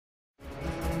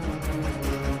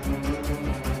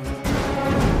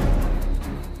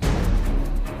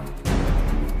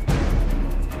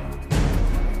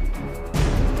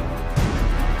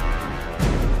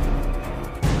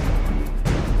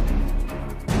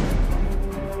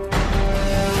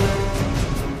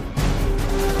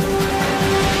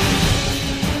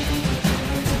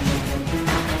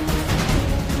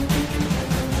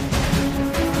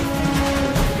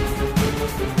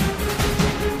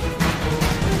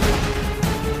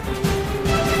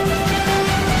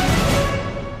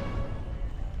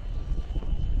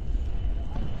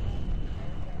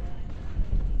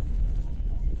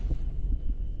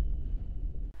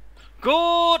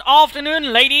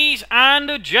afternoon, ladies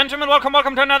and gentlemen. Welcome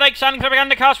to another exciting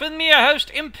Propagandacast with me, your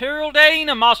host, Imperial Dane,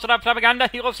 a master of propaganda,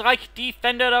 hero of Reich,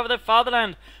 defender of the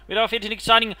fatherland. We're off here to an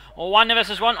exciting 1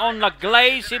 vs 1 on La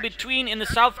Glaise, here between in the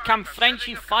south,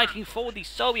 Kamfrenchie fighting for the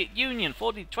Soviet Union,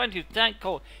 for the 20th Tank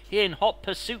Corps, here in hot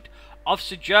pursuit of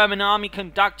the German army,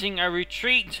 conducting a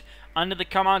retreat under the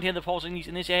command here of the forces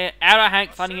in this area.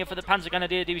 Aerohank fighting here for the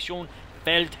Panzergrenadier Division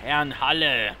Feldherrn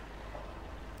Halle.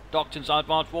 Doctrines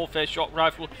Advanced Warfare Shock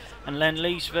Rifle and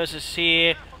Lend-Lease versus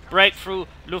here Breakthrough,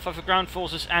 Luftwaffe Ground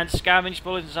Forces and Scavenge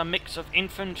Bullets. A mix of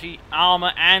infantry,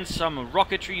 armor and some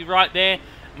rocketry right there.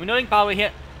 And we're noting, by the way,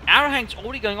 here Aerohank's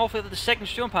already going off with the second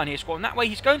Sturmpioneer squad, and that way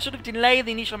he's going to sort of delay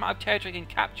the initial amount of territory he can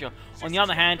capture. On the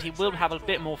other hand, he will have a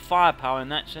bit more firepower in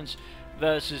that sense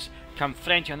versus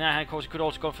Kamfrenchie. On the other hand, of course, he could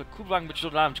also go for Kubang, which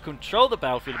would allow him to control the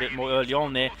battlefield a bit more early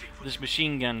on there with this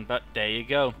machine gun, but there you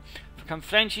go.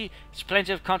 Kamfrenchie, there's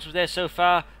plenty of conscripts there so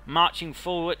far, marching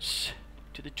forwards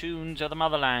to the tunes of the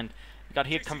motherland. We've got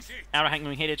here Aerohank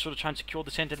moving here to sort of try and secure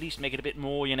the centre, at least make it a bit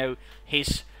more, you know,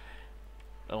 his,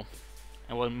 well,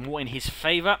 more in his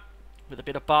favour, with a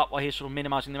bit of barbed wire here, sort of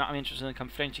minimising the amount of interest, and then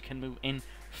Kamfrenchie can move in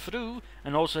through,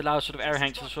 and also allows sort of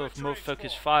Aerohank to sort of more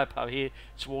focus firepower here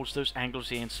towards those angles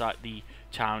here inside the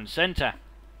town centre.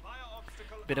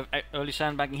 Bit of early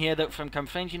sandbagging here though from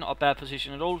Kamfrenchie, not a bad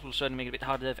position at all. Will certainly make it a bit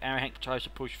harder if Aerohank tries to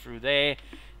push through there.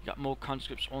 You got more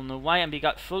conscripts on the way, and we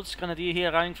got full Grenadier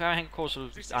here running for Aerohank, of course,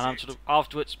 sort of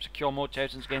afterwards secure more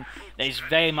territories again. That is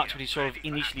very much what he sort of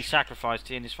initially sacrificed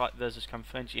here in this fight versus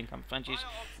Kamfrenchie, and Kamfrenchie's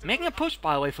making a push,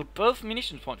 by the way, for both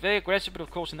munitions points. Very aggressive, but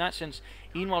of course in that sense,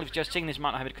 even while he's just taking this,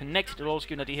 might not have it connected, it'll also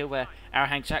give an idea here where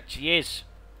Aerohank's actually is.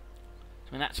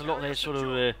 I mean, that's a lot there sort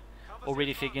of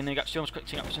already figuring. Then you got Storms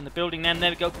quickly up in the building. Then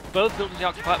there we go. Both buildings are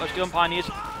occupied by Sturmpioneers.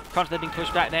 Constantly being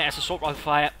pushed back there as assault rifle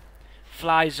fire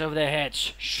flies over their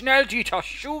heads. Schnelldieter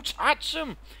shoots at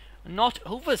them, not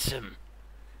over them.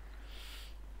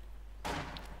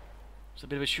 It's a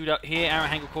bit of a shootout here.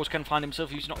 Aerohank, of course, can find himself.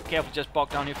 He's not careful, just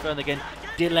bogged down here further again,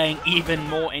 delaying even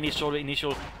more any sort of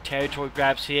initial territory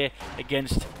grabs here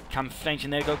against Kamfrenchie.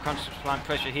 And there we go, constant applying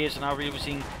pressure here. So now really we're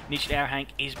seeing initially Aerohank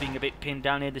is being a bit pinned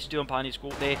down here. The Sturmpioneer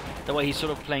squad there, the way he's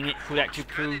sort of playing it could actually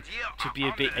prove to be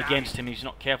a bit against him. He's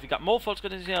not careful. We've got more faults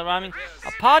going to see arriving.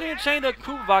 A party would say that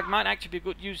Kubag might actually be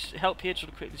a good help here to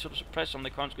sort of quickly sort of suppress some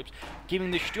of the conscripts,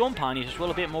 giving the Sturmpioneers as well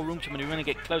a bit more room to maneuver and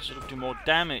get closer to do more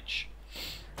damage.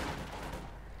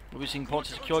 We're seeing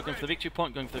points secure, going for the victory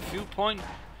point, going for the fuel point.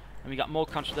 And we got more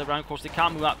conscripts around. Of course, they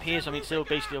can't move up here, so I mean, still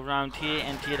basically around here,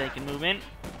 and here they can move in.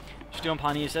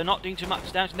 Sturmpioneers, they're not doing too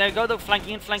much damage. There we go, though,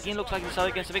 flanking in, looks like it's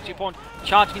against the victory point.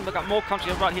 Charging in, we've got more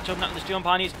conscripts right here to open up the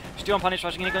Sturmpioneers. Sturmpioneers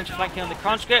rushing in, going to flank in on the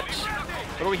conscripts.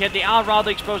 But over here, they are rather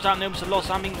exposed out in the open, so loss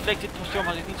are being inflicted.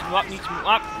 Sturmpioneers need to move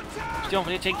up,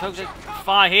 Sturmpioneers taking focus.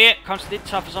 Fire here, conscripts did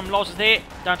suffer some losses here.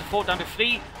 Down to 4, down to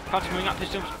 3. Conscripts moving up,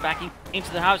 pistols backing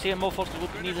into the house here. More forces will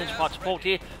be needed as part support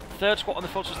here. Third squad on the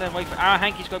forces then wait for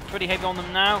Aerohank. He's going pretty heavy on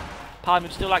them now. Pardon,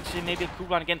 would still like to see maybe a cool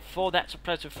run again for that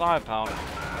suppressive firepower.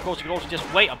 Of course, you could also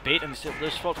just wait a bit, and still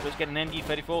those forces will get an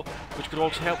MD-34, which could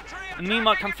also help. And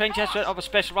meanwhile, Kamfrenchie has of a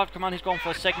special rifle command. He's gone for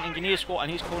a second engineer squad,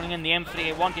 and he's calling in the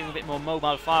M3A1, giving a bit more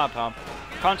mobile firepower.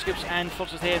 Conscripts and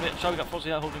forces here, so we've got forces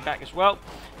here holding back as well.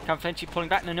 Kamfrenchie pulling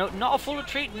back. No, not a full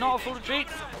retreat, not a full retreat.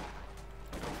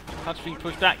 Conscripts being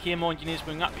pushed back here, more engineers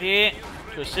moving up here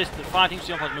to assist the fighting. Need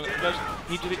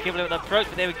to be careful with that approach,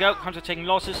 but there we go. Conscripts taking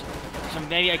losses. Some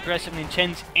very aggressive and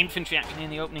intense infantry action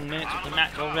in the opening minutes of the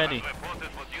match already.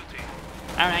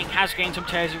 Aerohank has gained some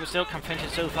territory, but still Kamfrenchie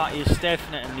so far is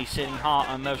definitely sitting hard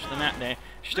on most of the map there.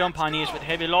 Sturmpioneers with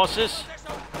heavy losses.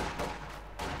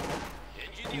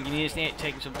 Engineers there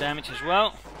taking some damage as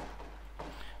well.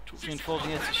 Troops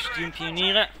reinforcing against the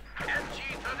Sturmpioneer.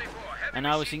 And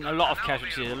now we're seeing a lot of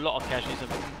casualties here,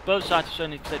 Both sides have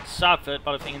certainly suffered,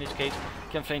 but I think in this case,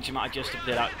 Kamfrenchie might have just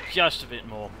split out just a bit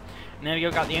more. And there we go,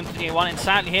 got the M3A1, and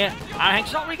sadly here,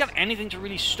 Aerohank's not really got anything to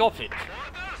really stop it.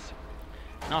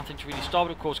 Nothing to really stop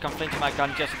it, of course, Kamfrenchie might have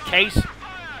gotten just in case.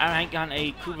 Aerohank got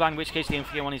a Kubang, in which case the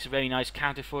M3A1 is a very nice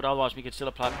counter foot, otherwise we could still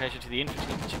apply pressure to the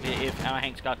infantry, particularly if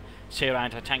Aerohank's got zero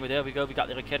anti-tank. But there we go, we got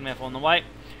the Raketmeer on the way.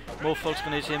 More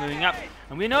Volksgrenadiers here moving up.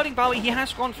 And we're noting, by the way, he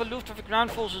has gone for Luftwaffe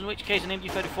ground forces, in which case an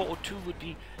MG-34 or 2 would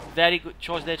be very good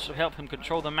choice there to sort of help him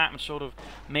control the map and sort of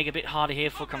make it a bit harder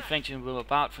here for Kamfrenchie to move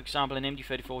about. For example, an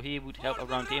MG-34 here would help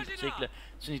around here in particular,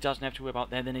 since he doesn't have to worry about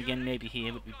that. Then again, maybe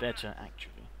here would be better,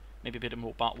 actually. Maybe a bit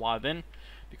more barbed wire then,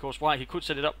 because while he could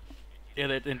set it up, yeah,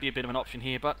 there'd be a bit of an option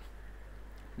here, but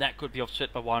that could be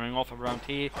offset by wiring off around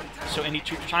here. So any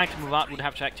troops trying to move out would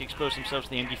have to actually expose themselves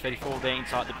to the MG-34 there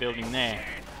inside the building there.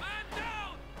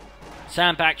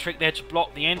 Sandbag trick there to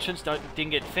block the entrance.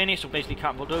 Didn't get finished, so basically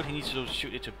can't pull out. He needs to sort of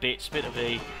shoot it to bits. Bit of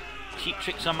a cheap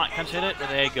trick, some might consider it, but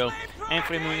there you go.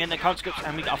 M3 moving in the conscripts,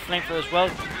 and we got a flamethrower as well.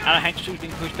 Aerohank troops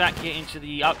being pushed back here into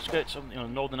the outskirts of,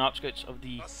 northern outskirts of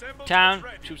the town.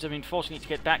 Troops have been forcing it to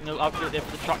get back. No outfit there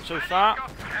for the truck so far.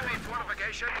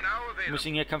 We're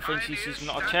seeing here Kamfrenchie sees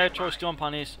not a territory. Storm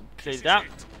pioneers cleared it out.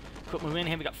 Quick move in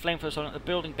here. We got flamethrowers on at the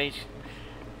building base.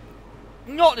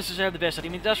 Not necessarily the best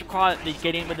idea. I mean, it does require that they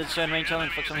get in with a certain range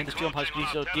element for something the Storm Pioneers can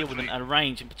easily deal with them at a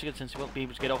range, in particular since they won't be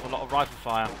able to get off a lot of rifle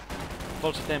fire.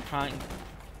 Volts then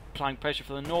applying pressure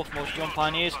for the north, more Storm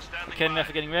Pioneers. The Kenmeth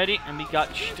are getting ready, and we got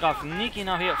Strafniki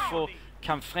now here for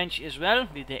Kamfrenchie as well,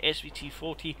 with their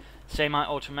SVT-40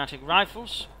 semi-automatic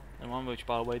rifles, and one which,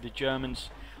 by the way, the Germans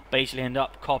basically end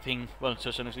up copying, well,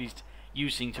 so at least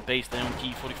using to base their own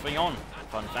T-43 on.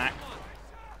 Fun fact.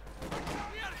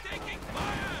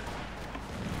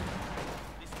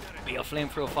 We got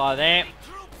flamethrower fire there.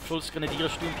 Schultz going to deal a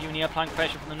Sturm Pioneer, applying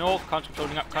pressure from the north. Conscripts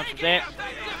holding up, conscripts there.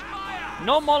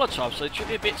 No Molotov, so it should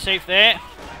be a bit safe there.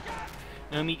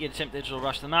 No immediate attempt to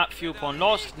rush the map. Fuel pawn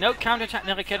lost. No counterattack.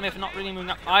 Their academy for not really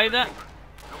moving up either.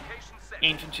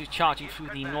 Infantry charging through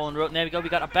the northern road. There we go. We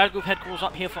got a battle group headquarters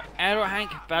up here for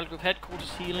Aerohank. Battle group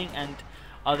headquarters, healing and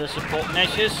other support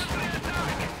measures.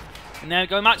 And there we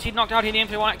go. Matt Seed knocked out here. The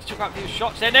MP1 actually took out a few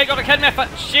shots there. There we go. The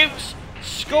Kenmeth shoots.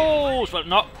 Scores! Well,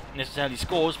 not necessarily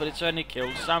scores, but it certainly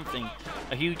kills something.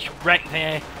 A huge wreck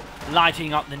there,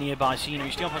 lighting up the nearby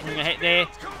scenery. Still moving ahead there,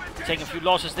 taking a few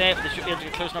losses there, but they should be able to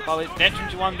get close enough by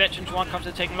Veterans 1 comes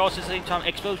to taking losses. At the same time,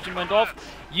 explosion went off,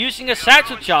 using a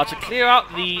satchel charge to clear out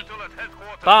the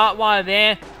barbed wire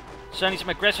there. Certainly some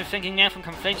aggressive thinking there from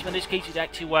Kamfrenchie, but in this case it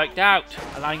actually worked out,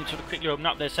 allowing him to quickly open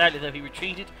up there. Sadly, though, he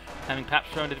retreated, having perhaps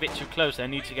thrown it a bit too close. They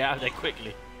need to get out of there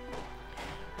quickly.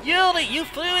 Yuri, you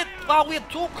threw it while we're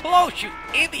too close, you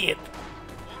idiot!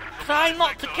 Try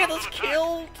not to get us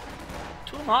killed!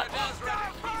 Too much.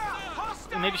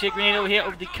 Maybe see a grenade over here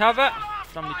over the cover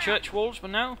from the church walls, but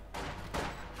no.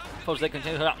 Suppose they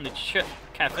continue up in the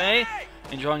cafe,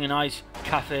 enjoying a nice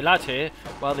cafe latte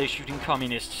while they're shooting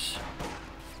communists.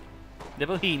 The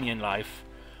Bohemian life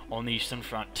on the Eastern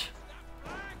Front.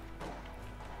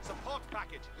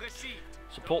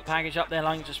 Support package up there,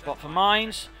 lying to spot for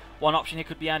mines. One option here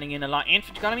could be adding in a light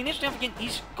infantry gun. I mean, this time again,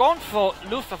 he's gone for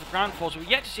Luftwaffe ground force. We've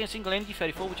yet to see a single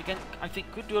MD-34, which again, I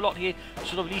think could do a lot here to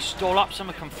sort of at least stall up some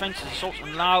of Kamfrenchie's assaults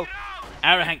and allow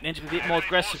Aerohank then to be a bit more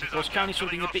aggressive, because currently sort of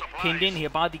being a bit pinned in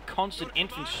here by the constant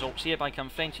infantry assaults here by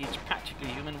Kamfrenchie. It's practically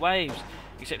human waves,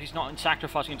 except he's not in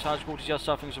sacrificing entire squad, he's just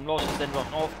suffering some losses, then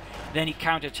run off. Then he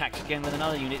counterattacks again with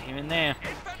another unit here and there,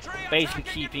 basically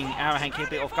keeping Aerohank here a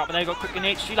bit off guard. But there we go, quick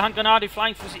grenade, Shielhand Grenade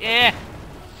flying through the air.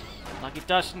 Like it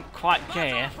doesn't quite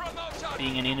care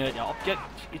being an inert object,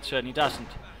 it certainly doesn't.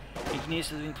 Engineers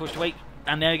have been pushed away,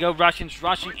 and there we go, Russians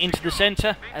rushing into the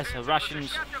centre, as the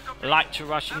Russians like to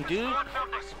rush and do.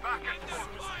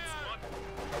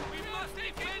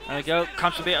 There we go,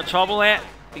 comes a bit of trouble there,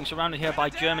 being surrounded here by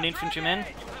German infantrymen.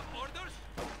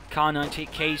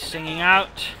 Kar-98K singing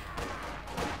out.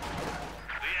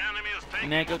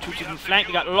 And there we go, troops in flank,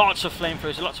 we got lots of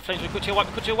flamethrowers, we could see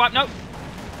a wipe, no!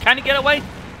 Can he get away?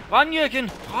 Run, Jürgen!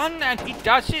 Run! And he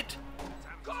does it!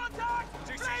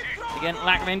 Again,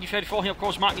 lack of MD-34 here, of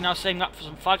course. Marty now saving up for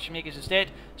some Fallschirmjägers instead.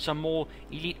 Some more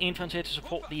elite infantry to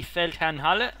support the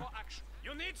Feldherrnhalle.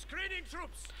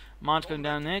 Mine's going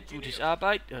down there. Gutes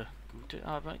Arbeit. Gute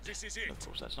Arbeit. Of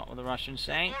course, that's not what the Russians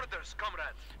saying.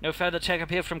 No further take up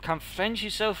here from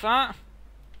Kamfrenchie so far.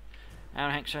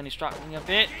 Aerohank certainly struggling a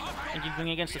bit. Engine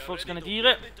going against the Fult's going to deal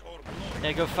it. There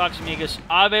you go, Fallschirmjägers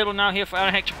are available now here for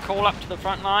Aerohank to call up to the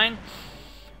front line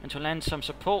and to lend some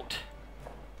support.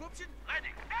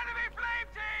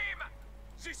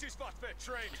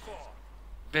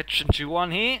 Veteran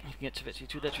 2-1 here. You can get to Veteran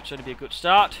 2, that should certainly be a good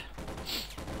start.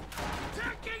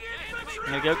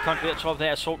 There you go, country at 12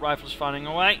 there, assault rifles firing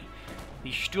away.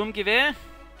 The Sturmgewehr,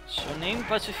 surnamed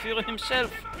by the Führer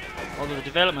himself. Although the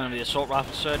development of the assault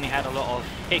rifle certainly had a lot of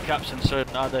hiccups and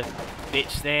certain other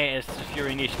bits there, as the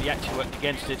Führer initially actually worked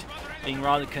against it, being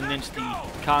rather convinced the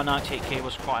Kar-98K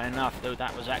was quite enough, though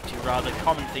that was actually a rather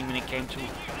common thing when it came to,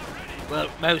 well,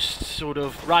 most sort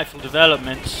of rifle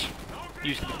developments.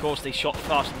 Usually, of course, they shot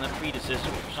faster than their predecessor,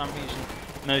 which for some reason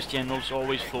most generals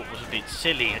always thought was a bit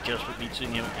silly. It just would lead to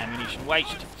ammunition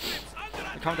waste.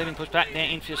 The combat being pushed back there,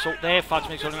 infantry assault there,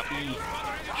 Fallschirmjägers holding up the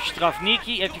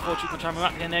Strafniki, FD4 2 control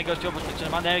up, then there goes the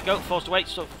opposite, there we go, forced away,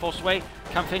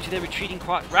 Kamfrenchie there retreating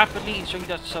quite rapidly, ensuring he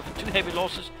doesn't suffer too heavy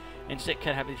losses, instead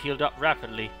can have it healed up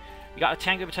rapidly. We got a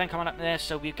tank over tank coming up there,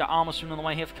 so we've got armor soon on the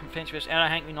way here for Kamfrenchie vs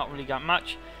Aerohank. We not really got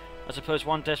much. I suppose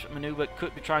one desperate maneuver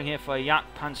could be trying here for a Yak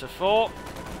Panzer IV.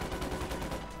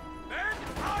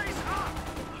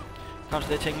 Comes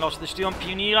they're taking loss of the steel on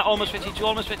Pioneer, almost 52,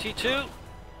 almost 52.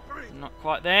 Not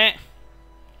quite there.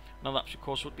 No, that of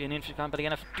course would be an infantry gun, but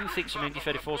again I do think some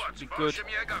MG-34s would be good.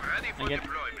 And again,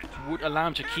 would allow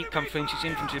him to keep Kamfrenchie's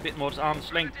infantry a bit more at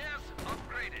arm's length.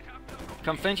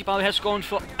 Kamfrenchie, by the way, has gone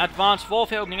for advanced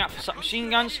warfare, opening up for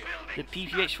submachine guns, the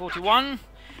PPH-41,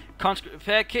 conscript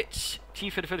repair kits,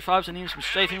 T-35s and even some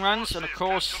strafing runs, and of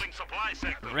course,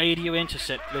 radio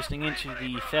intercept, listening into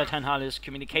the Feldherrnhalle's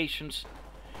communications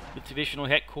with divisional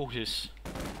headquarters.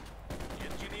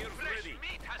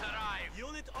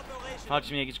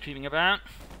 Vladimir is creeping about.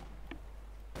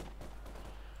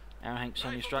 Aerohank's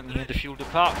only struggling here in the fuel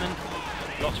department.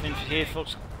 Lots of infantry here,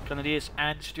 folks, grenadiers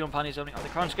and steel pioneers opening up the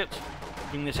conscripts.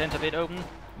 Bringing the centre bit open.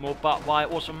 More barbed wire,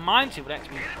 also mines. It would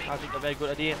actually be, I think, a very good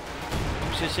idea.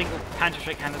 See a single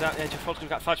Panzerschreck handed out there to folks. We've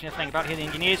got Vladimir flanking about here. The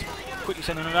engineers quickly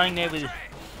sending them running there with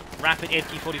rapid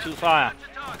FT-42 fire.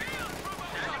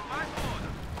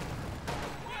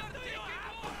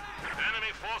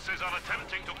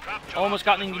 Almost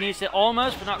got the engineers there,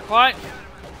 almost, but not quite.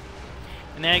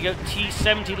 And there you go,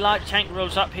 T-70 light tank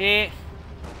rolls up here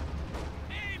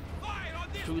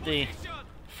through the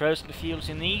frozen fields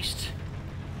in the east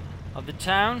of the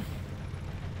town.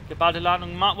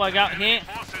 Gebaldeladung Markweg out here.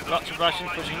 Lots of Russians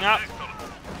pushing up.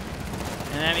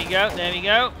 And there we go, there we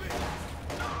go.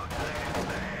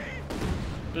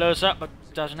 Blows up, but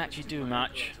doesn't actually do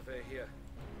much.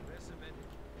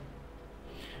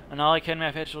 And I can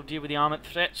have to deal with the armoured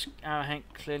threats. Aerohank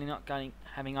clearly not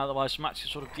having otherwise much to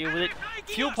sort of deal with it.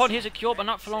 Fuel pod here secure, but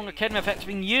not for long. Academy effects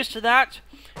being used to that.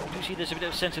 You do see there's a bit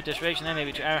of a sense of desperation there,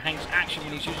 maybe to Aerohank's action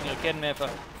when he's using Academy for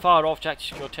far off to actually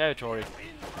secure territory.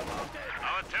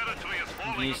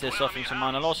 Indeed, they're suffering some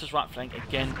minor losses. Right flank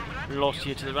again lost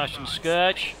here to the Russian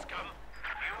Scourge.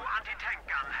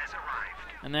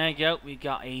 And there you go, we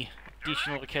got a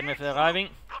additional Academy for arriving.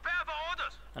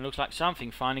 And looks like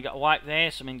something finally got wiped there.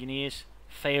 Some engineers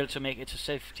failed to make it to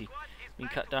safety. Being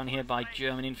cut down here by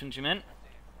German infantrymen.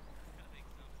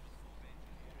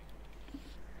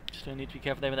 Still need to be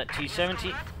careful there with that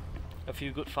T-70. A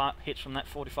few good hits from that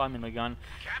 45mm gun.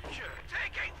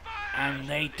 And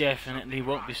they definitely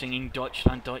won't be singing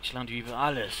Deutschland, Deutschland über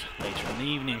alles later in the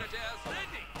evening.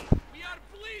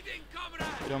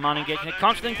 German engaging,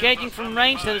 constant engaging from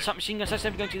range. There's some machine guns.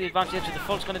 Going to the advantage edge of the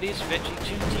Volks grenadiers. Virtually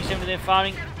two T-70 there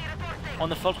firing on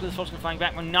the Volks, with the Volks firing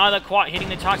back. We're neither quite hitting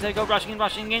the targets. They go rushing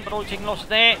in, but already taking losses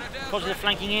there. Because they're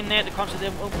flanking in there. The constant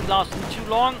there won't be lasting too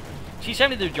long.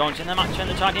 T-70 do Johnson. They might turn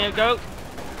the target. Here we go.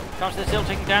 Comes they're still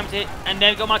taking damage here. And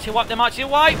there we go. Might see a wipe. They might see a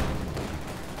wipe.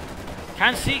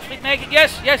 Can Siegfried make it?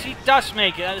 Yes, yes, he does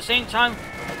make it. At the same time,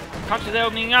 constant they're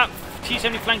opening up.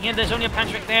 T-70 flanking in, there's only a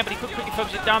Panzerschreck there, but he could quickly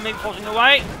focus it down, maybe forcing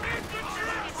away.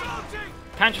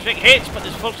 Panzerschreck hits, but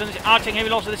there's folks are taking heavy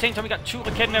loss. At the same time, we got two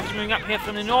Academy members moving up here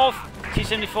from the north.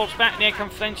 T-70 falls back, there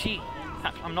comes Kamfrenchie.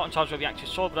 I'm not entirely sure if he actually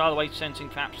saw it, but either way, sensing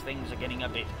perhaps things are getting a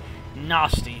bit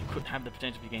nasty. Could have the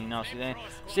potential to be getting nasty there.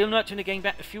 Still not to gain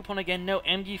back the fuel pond again, no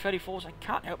MG-34s. I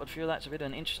can't help but feel that's a bit of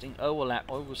an interesting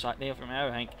oversight there from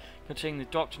Aerohank, considering the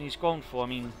doctrine he's gone for. I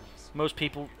mean, most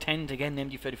people tend to get an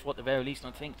MG-34 at the very least,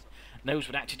 and I think those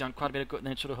would actually done quite a bit of good, and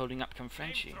then sort of holding up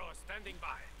Kamfrenchie.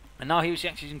 And now he was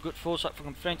actually in good foresight for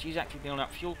Kamfrenchie. He's actually building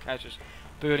up fuel caches,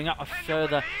 building up a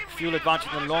further fuel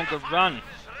advantage in the longer run.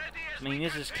 I mean,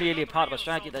 this is clearly a part of a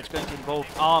strategy that's going to involve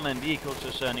arm and vehicles to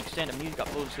a certain extent. I mean, he's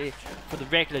got bullets here for the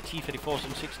regular T-34s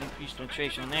and 6 increased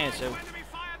penetration there, so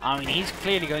I mean, he's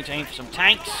clearly going to aim for some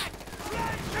tanks.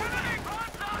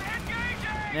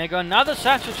 And there you go, another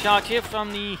satchel charge here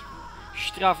from the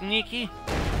Stravniki.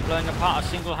 Blowing apart a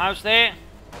single house there.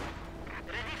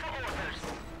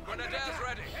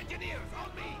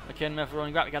 Again, never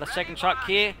running back. We got a second truck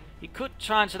here. He could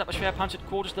try and set up a spare panzer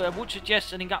quarters, though I would suggest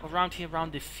setting up around here,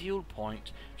 around the fuel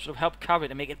point, sort of help cover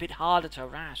it and make it a bit harder to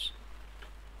harass.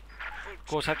 Of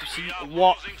course, have to see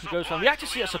what goes on. We actually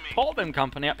see a support bomb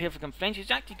company up here for Kamfrenchie.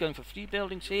 He's actually going for 3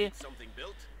 buildings here.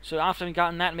 So after having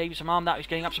gotten that, maybe some arm that, he's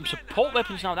getting up some support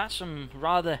weapons now. That's some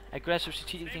rather aggressive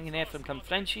strategic thinking there from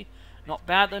Kamfrenchie. Not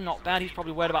bad though, not bad. He's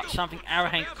probably worried about something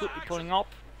Aerohank could be pulling up.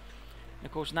 And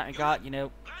of course, in that regard, you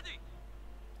know,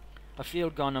 a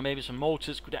field gun or maybe some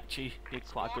mortars could actually be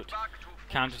quite a good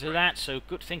counter to that. So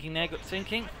good thinking there, good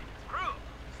thinking.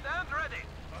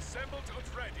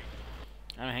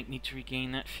 Aerohank need to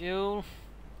regain that fuel.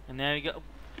 And there we go.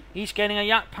 He's getting a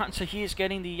Yak Panzer. He is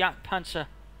getting the Yak Panzer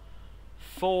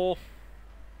 4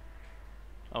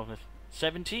 over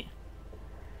 70.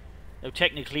 Though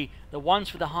technically, the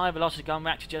ones with the high velocity gun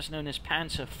were actually just known as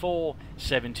Panzer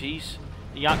 470s.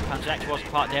 The Jagdpanzer actually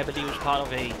wasn't part there, but he was part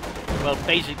of a, well,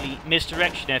 basically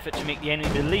misdirection effort to make the enemy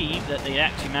believe that they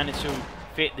actually managed to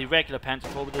fit the regular Panther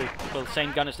forward with the, well,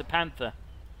 same gun as the Panther.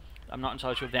 I'm not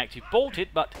entirely sure if they actually bolted,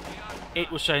 but it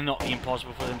was certainly not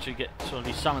impossible for them to get sort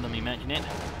of some of them, imagine it.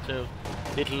 So,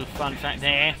 little fun fact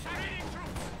there.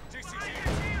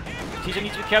 Teaser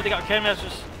needs to be careful, they got a camera,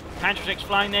 there's Panzer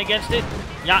flying there against it.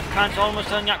 Jagdpanzer almost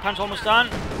done, Jagdpanzer almost done.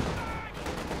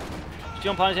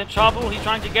 Sturmpanzer is in trouble, he's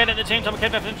trying to get it at the same time,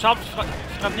 Kevin in trouble.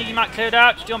 Strafniki mark cleared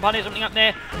out, Sturmpanzer is something up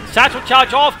there. Satchel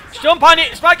charge off,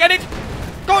 Sturmpanzer, Spike get it!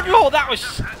 Good lord, that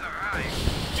was...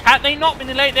 Had they not been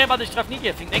delayed there by the Strafniki,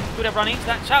 I think they could have run into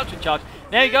that satchel charge.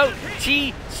 There you go,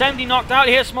 T-70 knocked out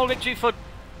here, small victory for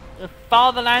the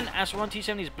fatherland as one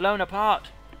T-70 is blown apart.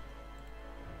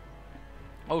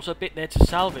 Also a bit there to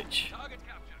salvage.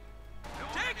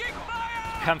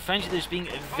 Kamfrenchie is being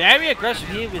very aggressive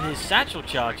here with his satchel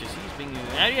charges. He's being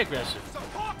very aggressive.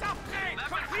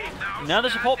 Another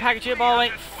support package here, by the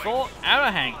way, for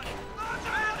Aerohank.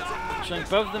 Showing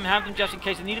both of them have them just in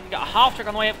case they need it. We've got a half track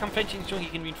on the way up. Kamfrenchie showing he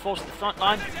can reinforce the front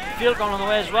line. Field gun on the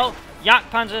way as well.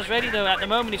 Jagdpanzer is ready though. At the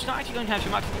moment, it's not actually going to have too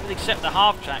much to do with except the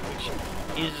half track, which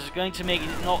is going to make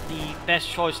it not the best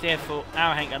choice there for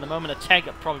Aerohank at the moment. A Teg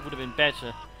probably would have been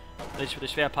better. At least with the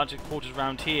spare punch quarters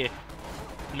around here.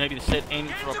 Maybe the set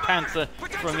aiming for a Panther,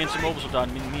 throwing in some mobile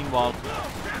done. Meanwhile,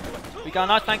 we got a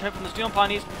nice flank from the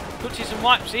Sturmpanzers. Could see some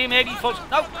wipes here, maybe folks.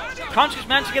 No! Conscious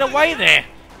managed to get away there.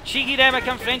 Cheeky there by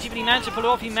Kamfrenchie, but he managed to pull it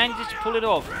off. He manages to pull it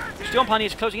off. Sturmpanzer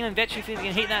is closing in, and Vetri, if he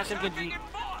can hit that, it's going to be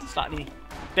slightly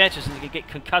better since he can get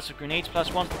concussive grenades.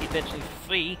 Plus one to be eventually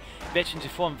 3. Veterans to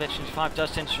 4 and Veterans to 5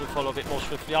 does tend to follow a bit more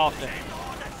swiftly after.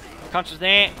 Conscious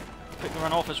there. Quick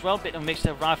run off as well, bit of a mix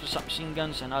of rifles, submachine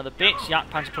guns and other bits.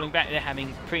 Jagdpanzer pulling back there,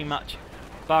 having pretty much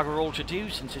bugger all to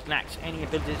do since it lacks any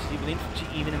ability to deal with infantry.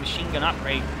 Even a machine gun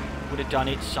upgrade would have done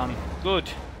it some good.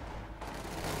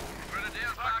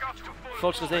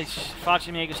 Folks, there's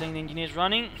Farty Makers and the engineers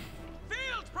running.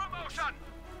 Field promotion!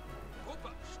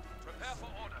 Prepare for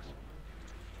orders.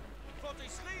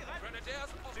 Grenadiers,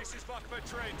 this is what we're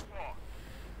trained for.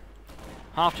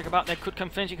 Half check about there, could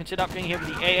Kamfrenchie consider upgrading here with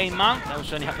the AA Monk? That will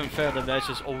certainly happen further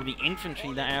versus all the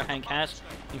infantry that Aerohank has.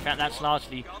 In fact, that's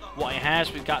largely what it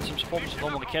has. We've got some support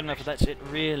from the Kedner, but that's it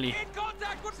really. In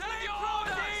contact with your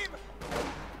team!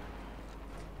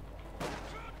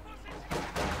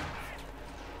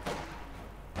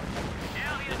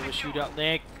 Bit of a shootout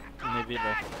there, and maybe a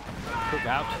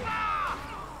cookout.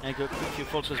 There you go, quick few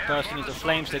forces bursting into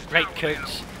flames, the great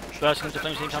coats bursting into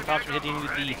flames, same time Falcon hitting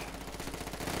with the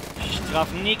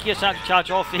Strafniki, a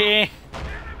charge off here.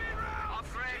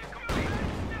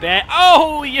 There.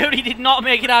 Oh, Yuri did not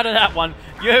make it out of that one.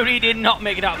 Yuri did not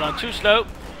make it out of that one. Too slow.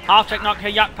 Half track knock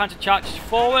here. Jagdpanzer charges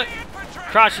forward,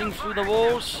 crashing through the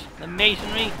walls. The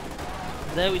masonry,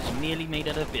 though it's merely made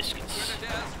out of biscuits.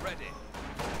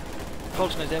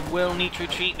 Folks, they will need to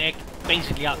retreat. They're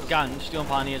basically outgunned.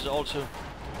 Sturmpanzers are also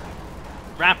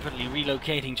rapidly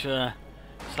relocating to a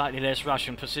slightly less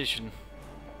Russian position.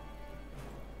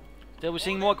 Though we're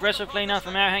seeing more aggressive play now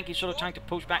from Aerohank. He's sort of trying to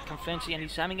push back Kamfrenchie, and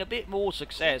he's having a bit more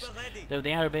success, though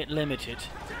they are a bit limited.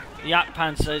 The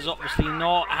Jagdpanzer is obviously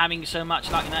not having so much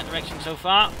luck in that direction so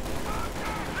far.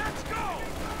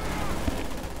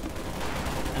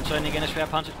 And so again, a spare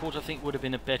Panzer quarter I think would have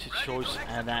been a better choice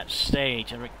at that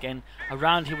stage. And again,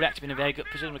 around here would actually been a very good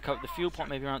position to cover the fuel point,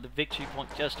 maybe around the victory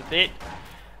point just a bit.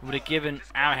 It would have given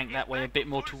Aerohank that way a bit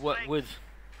more to work with.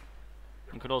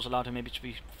 And could also allow him maybe to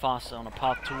be faster on a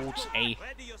path towards a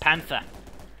Panther.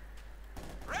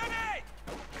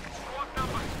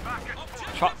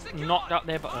 Truck knocked out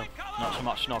there, but not so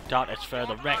much knocked out. It's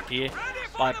further wrecked here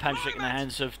by a Panther in the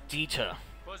hands of Dieter.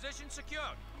 Position secure.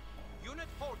 Unit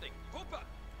holding. Hooper.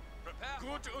 Prepare.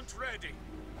 Good and ready.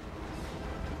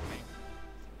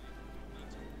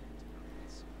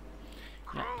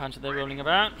 Yeah, Panther there rolling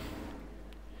about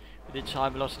with its high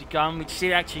velocity gun, which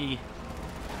still actually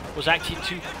was actually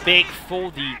too big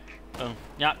for the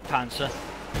Jagdpanzer,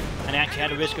 and it actually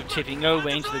had a risk of tipping over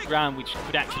into the ground, which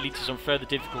could actually lead to some further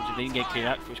difficulty if they didn't get cleared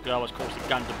out, which could always cause the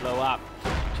gun to blow up.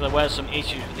 So there were some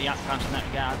issues with the Jagdpanzer in that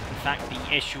regard. In fact, the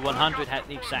SU-100 had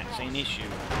the exact same issue.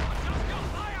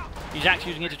 He's actually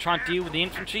using it to try and deal with the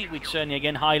infantry, which certainly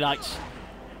again highlights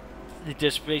the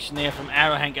desperation there from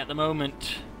Aerohank at the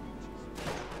moment.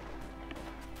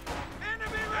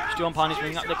 Sturmpanzers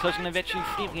bringing up, they're closing the veteran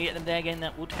fleet. If we can get them there again,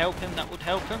 that would help him, that would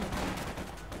help him.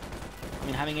 I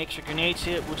mean, having extra grenades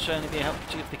here would certainly be a help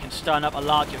too if they can stun up a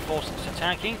larger force that's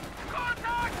attacking.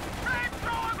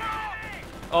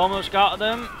 Almost got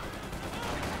them.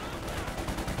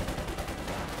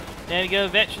 There we go,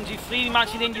 veterans, he freely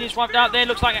matches the engine is wiped out there.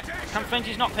 Looks like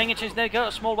Kamfrenchie's not paying attention. There we go,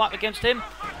 a small wipe against him.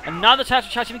 Another task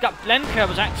which actually got Blenko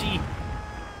was actually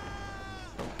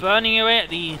burning away at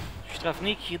the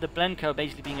Strafniki, the Blenko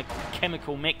basically being a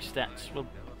chemical mix that's, well,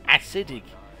 acidic.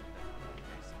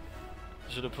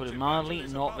 Sort of put it mildly,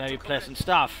 not very pleasant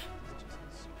stuff.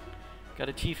 Got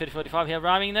a T-3045 here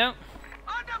arriving though.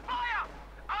 Under fire!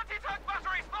 Anti-tank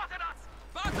battery spotted us!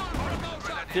 Battle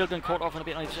promotion! Field gun caught off on a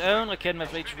bit on its own.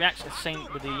 Rakedenwerfer reacts the same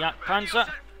with the Jagdpanzer.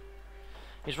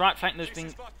 His right flank has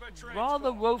been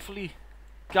rather woefully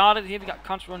guarded here. We got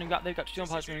Const running up there, we've got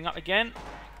Sturmpires moving up again.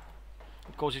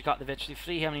 Of course, he's got the Vegetable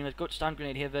 3 here, and he's got stun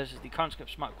grenade here versus the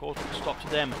conscript smart course to stop to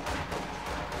them.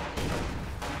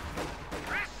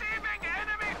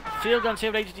 Field guns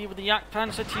here ready to deal with the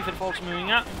Jagdpanzer. T-34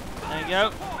 moving up. There you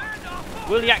go.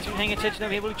 Will he actually be paying attention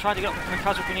over here? Will he try to get up the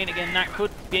Kamikaze grenade again? That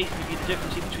could basically be the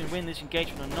difference here between winning this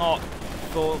engagement or not.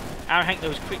 For Aerohank,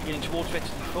 though, is quickly getting towards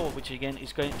Vegetable 4, which again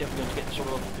is definitely going to get sort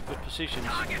of the good positions.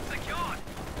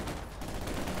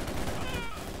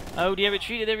 Oh, they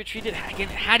retreated. Again,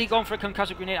 had he gone for a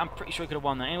concussive grenade, I'm pretty sure he could have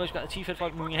won that. Anyways, got the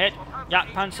T-35 moving ahead.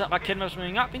 Jagdpanzer, Rakedenwerfer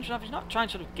moving up. Interesting enough, he's not trying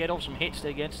to sort of get off some hits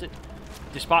there against it,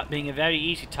 despite being a very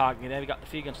easy target. There we got the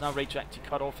field guns now ready to actually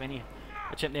cut off any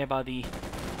attempt there by the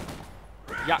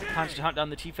Jagdpanzer to hunt down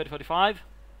the T-3045.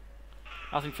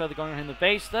 Nothing further going on in the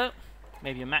base though.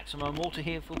 Maybe a maximum mortar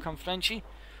here for Kamfrenchie.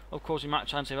 Of course, he might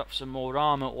try and save up for some more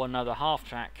armor or another half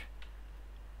track.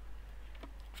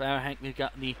 For Aerohank, we've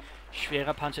got the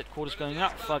Schwerer Panzer quarters going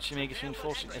up. Fallschirmjäger is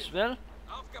reinforcing as well.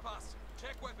 Aufgepasst!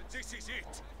 Check weapons. This is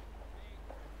it.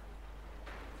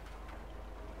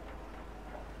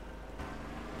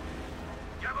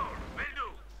 Jawohl, will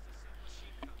do.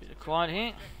 Bit of quiet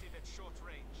here.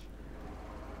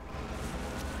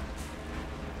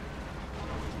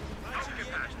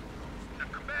 Aufgepasst. The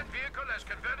command vehicle has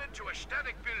converted to a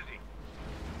static building.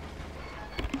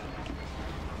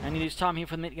 And it is time here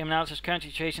for the mid-game analysis. Currently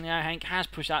chasing the Aerohank has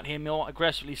pushed out here more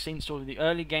aggressively since sort of the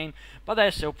early game, but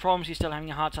there's still problems. He's still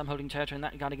having a hard time holding territory in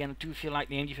that regard. Again, I do feel like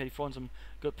the MG34 in some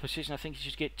good position. I think he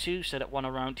should get two, set up one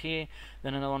around here,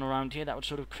 then another one around here. That would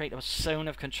sort of create a zone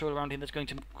of control around him that's going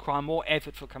to require more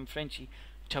effort for Kamfrenchie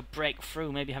to break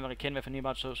through. Maybe have a Rakedenwerfer for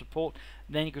nearby sort of support.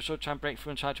 Then you could sort of try and break through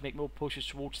and try to make more pushes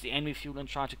towards the enemy field and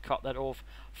try to cut that off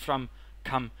from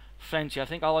Kamfrenchie. I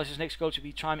think otherwise his next goal should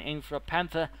be trying to aim for a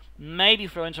Panther, maybe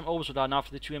throw in some Orbital Dart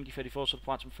after the two MG34 sort of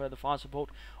provide some further fire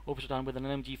support. Orbital Dart with an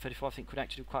MG34 I think could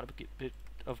actually do quite a bit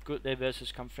of good there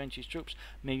versus Kamfrenchie's troops.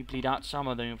 Maybe bleed out some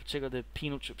of them, in particular the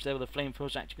penal troops there with the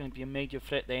flamethrowers actually going to be a major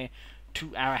threat there to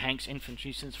Aerohank's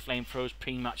infantry, since flamethrowers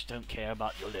pretty much don't care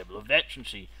about your level of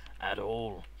veterancy at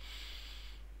all.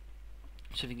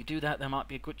 So if you can do that, there might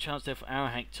be a good chance there for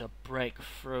Aerohank to break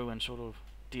through and sort of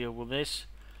deal with this.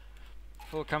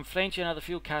 For Kamfrenchie, another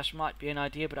field cache might be an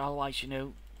idea, but otherwise, you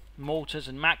know, mortars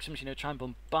and maxims, you know, try and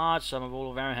bombard some of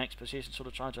all of Aerohank's positions, sort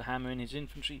of trying to hammer in his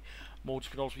infantry. Mortars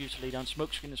could also be used to lay down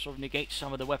smokescreen and sort of negate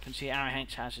some of the weapons here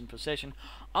Aerohank has in possession.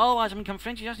 Otherwise, I mean,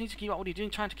 Kamfrenchie just needs to keep up what he's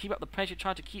doing, trying to keep up the pressure,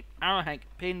 trying to keep Aerohank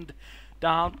pinned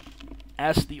down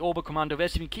as the Oberkommando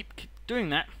West. If you keep doing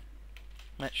that,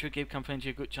 that should give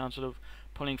Kamfrenchie a good chance of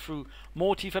pulling through.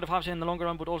 More T-35s in the longer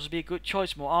run would also be a good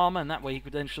choice, more armor, and that way he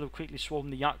could then sort of quickly swarm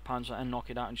the Jagdpanzer and knock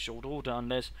it out in short order,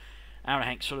 unless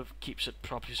Aerohank sort of keeps it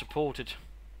properly supported.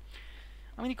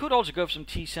 I mean, he could also go for some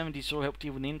T-70s to sort of help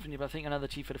deal with the infantry, but I think another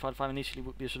T-35 initially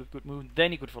would be a sort of good move.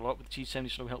 Then he could follow up with the T-70 to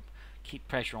sort of help keep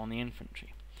pressure on the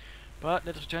infantry. But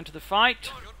let us return to the fight.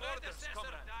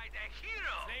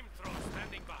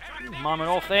 Moment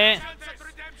off there.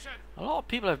 A lot of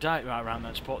people have died right around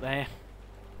that spot there.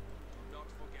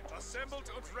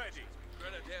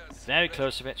 Very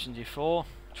close to Veteran G4.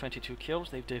 22 kills.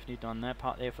 They've definitely done their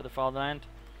part there for the fatherland.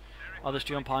 Other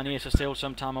Sturm Pioneers are still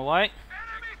some time away.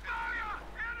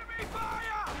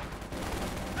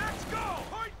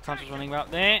 Panzer's running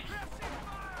out there.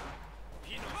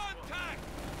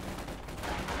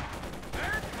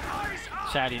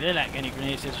 Sadly, they lack any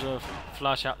grenades to sort of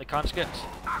flush out the conscripts.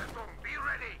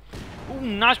 Ooh,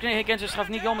 nice grenade hit against the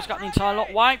Strafniki. Almost got the entire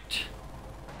lot wiped.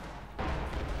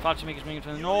 Fallschirmjäger is moving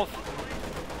to the north.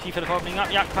 T-35 opening up.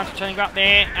 Jagdpanzer turning up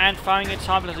there and firing its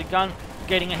cyber as a gun,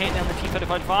 getting a hit on the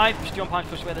T-35. Sturmpires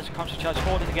pushed where there's a constant charge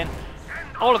forward, and again,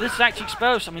 all of this is actually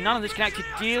exposed. I mean, none of this can actually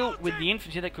deal with the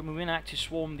infantry that could move in and actually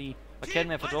swarm the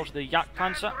Rakedenwerfer, but also the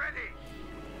Jagdpanzer.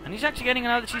 And he's actually getting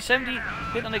another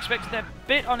T-70. Bit unexpected there.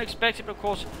 Bit unexpected, but of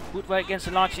course would work against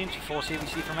the large infantry force here. We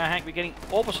see from Aerohank we're getting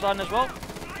Orbital Dart as well.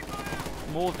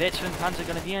 More veteran Panzer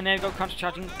going to be in there. We go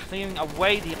counter-charging, clearing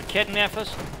away the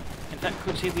Rakedenwerfers. In fact,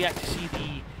 could see we actually see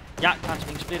the Jagdpanzer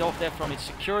being split off there from its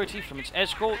security, from its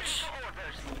escorts.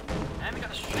 And we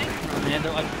got a strength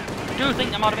again, though. I do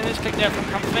think there might have been this click there from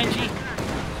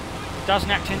Kamfrenchie. Doesn't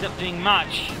actually end up doing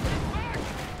much.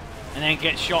 And then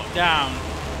gets shot down.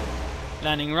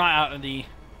 Landing right out of the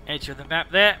edge of the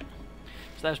map there.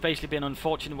 So that's basically been an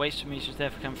unfortunate waste of missions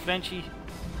there for Kamfrenchie.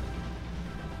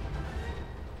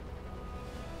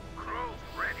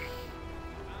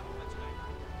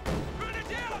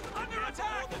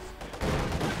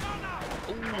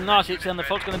 Ooh, nice hits on the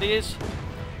Volks Grenadiers.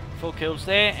 4 kills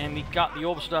there, and we got the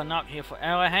orbital done up here for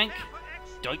Aerohank.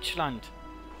 Deutschland.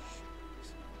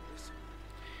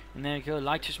 And there we go,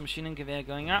 lightest Maschinengewehr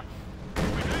going up.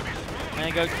 There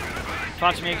you go,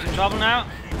 Panzermechanics in trouble now.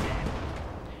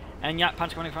 And yeah,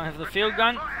 Panzer coming from the field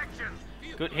gun.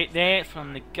 Good hit there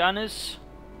from the gunners.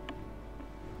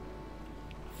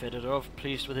 Fedorov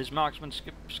pleased with his marksman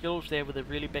skills there with a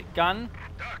really big gun.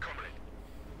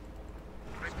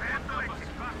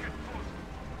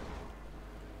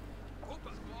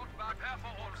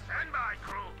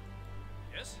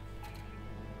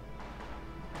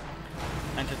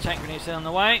 Anti-tank grenades there on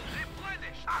the way.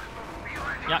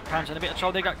 Yak Panzer in a bit of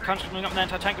trouble. They got Panzer pulling up, and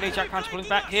anti-tank grenades. Yak Panzer pulling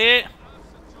back here.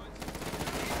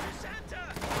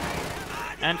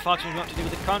 And Foxman's got to do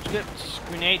with the conscripts.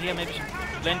 Grenade here, maybe some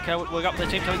Lenko would work up the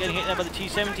same time getting hit there by the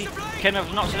T-70. Kenov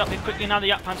was not set up here quickly. Now the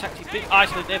Yak Panzer actually a bit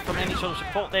isolated there from any sort of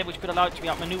support there, which could allow it to be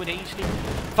outmaneuvered easily.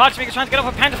 Foxman's trying to get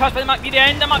off a Panther fast, but it might be the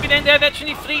end. That might be the end there.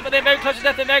 Eventually free, but they're very close to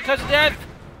death. They're very close to death.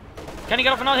 Can he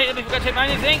get off another hit if he forgets to hit by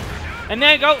anything? And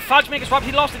there you go, Fudgemaker swap.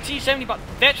 He lost the T-70, but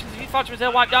veterans, the Fudgemakers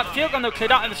there wiped out. Field gun though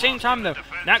cleared out at the same time though.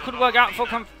 That could work out for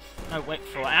for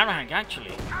Aerohank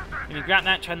actually. When you grab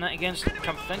that, turn that against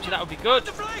Kamfrenchie, that would be good.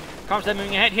 Comes there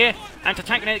moving ahead here.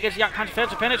 Anti-tank grenade against the Yak Panzer, fails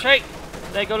to penetrate.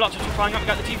 There you go, lots of troops flying up. We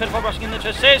got the T-35 rushing in there to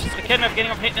assist. The Kenov getting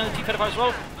up, hitting on the T-35 as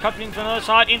well. Coming from the other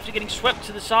side, infantry getting swept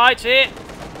to the sides here.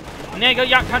 And there you go,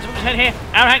 Yak Panzer moves ahead here.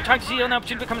 Aerohank trying to see an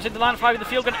opportunity, comes into the line of fire with the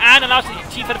field gun and allows the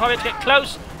T-35 to get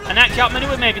close and actually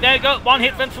outmaneuver maybe. There you go, one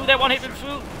hit went through there, one hit went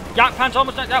through. Yak Panzer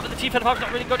almost knocked out, but the T-35's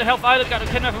not really good to help either. Got the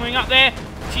Kenov moving up there.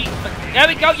 There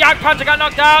we go, Yak Panzer got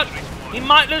knocked out. He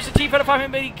might lose the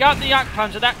T-35, but he got the Yak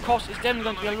Panzer. That cost is definitely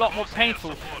going to be a lot more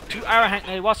painful to Aerohank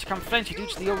than it was to Kamfrenchie due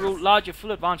to the overall larger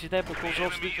full advantage there, but of course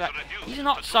also due to that he's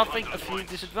not suffering a fuel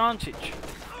disadvantage.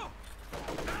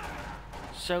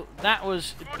 So that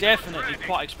was definitely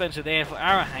quite expensive there for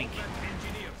Aerohank.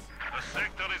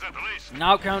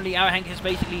 Now currently Aerohank has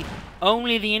basically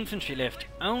only the infantry left.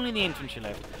 Only the infantry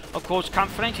left. Of course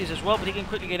Kamfrenchie as well, but he can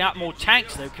quickly get out more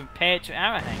tanks though compared to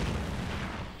Aerohank.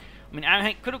 I mean,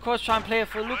 Aerohank could of course try and play it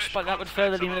for looks, but that would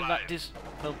further limit that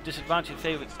disadvantage in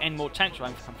favour of any more tanks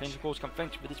running for Kamfrenchie. Of course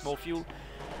Kamfrenchie with its more fuel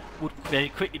would very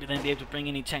quickly then be able to bring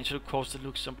any tanks, so of course that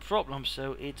looks some problems.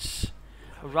 So it's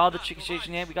a rather tricky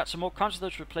situation here. We got some more conscripts though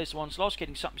to replace the ones lost,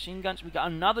 getting submachine guns. We got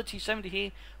another T-70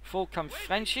 here for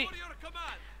Kamfrenchie.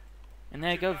 And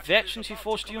there you go, veterans who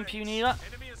forced Sturm Pioneer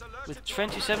with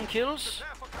 27 kills.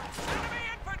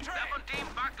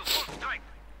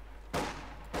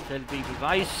 They'll be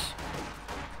Weiss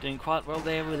doing quite well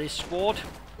there with his sword.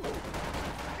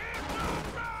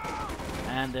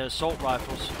 And their assault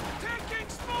rifles.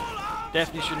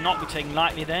 Definitely should not be taken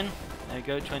lightly then. There you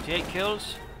go, 28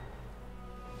 kills.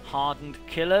 Hardened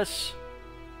killers.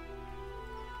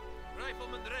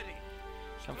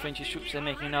 Some French troops are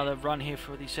making another run here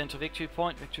for the central victory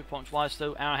point. Victory points wise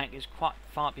though, Aerohank is quite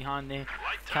far behind there.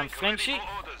 Kamfrenchie.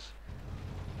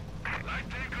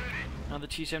 Another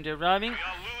T-70 arriving.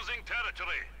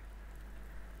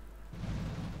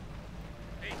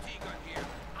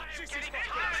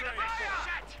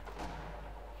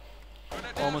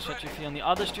 Almost victory on the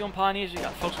other Sturm Pioneers. We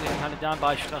got folks getting hunted down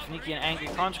by Strafniki and angry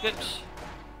conscripts.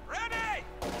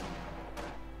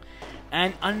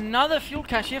 And another fuel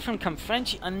cache here from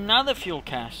Kamfrenchie, another fuel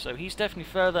cache. So he's definitely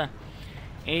further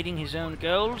aiding his own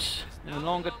goals in the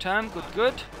longer term.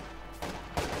 Good.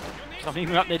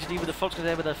 Something up there to deal with the Volks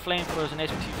there with their flamethrowers and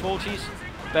SPT-40s.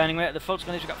 Burning away at the Volks.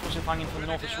 We've got Volks flying in from the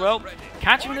north as well.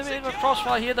 Catching with a bit of a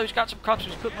crossfire here, though he's got some cuts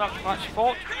which could not provide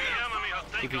support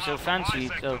if he so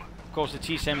fancied. So, of course, the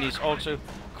T-70 is also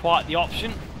quite the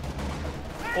option.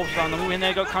 Also on the move in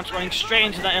there, go Contra running straight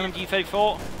into that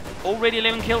LMG-34. Already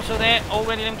 11 kills so there,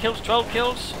 already 11 kills, 12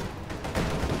 kills.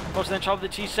 Of course, then trouble with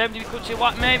the T-70, we could see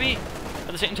what maybe.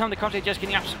 At the same time, the Contra just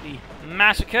getting absolutely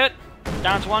massacred.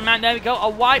 Down to one man, there we go, a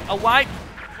wipe.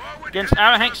 Against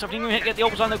Aerohank, something we get the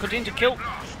orbs on, they'll continue to kill.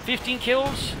 15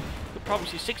 kills, could probably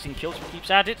see 16 kills if he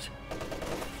keeps at it.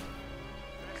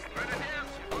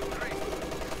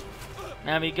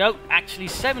 There we go, actually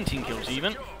 17 kills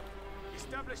even.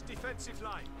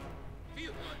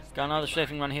 Got another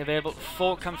strafing run here available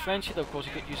for Kamfrenchie, though of course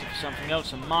he could use it for something else.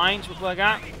 Some mines would work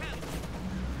out.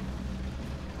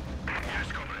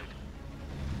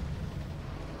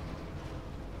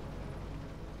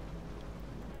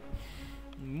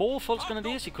 more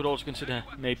Volksgrenadiers. He could also consider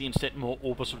maybe instead more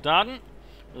Obersoldaten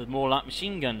with more light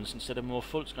machine guns instead of more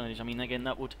Volksgrenadiers. I mean, again,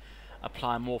 that would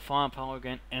apply more firepower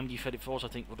again. MD-34s, I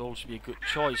think, would also be a good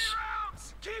choice.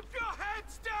 Keep your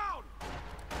heads down!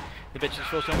 The bitch is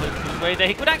first on the way there.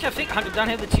 He could actually, I think, hunt him down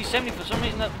here with the T-70. For some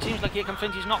reason, that seems like here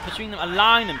Kamfrenchie's not pursuing them,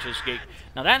 allowing them to escape.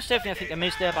 Now, that's definitely, I think, a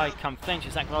miss there by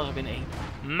Kamfrenchie. That could also have been a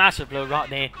massive blow right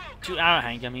there to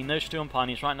Aerohank. I mean, those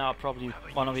Sturmpioneers right now are probably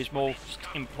one of his most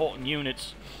important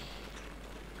units.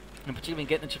 And particularly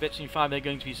getting the Tibet 5, they're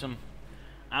going to be some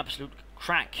absolute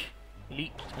crack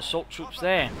elite assault troops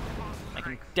there. They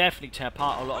can definitely tear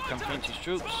apart a lot of Kamfrenchie's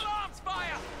troops.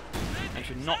 They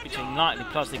should not be taken lightly,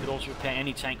 plus they could also repair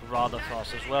any tank rather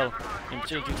fast as well, in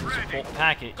particular due to the support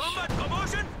package.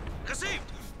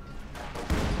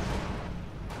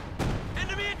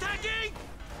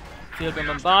 Field gun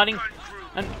bombarding,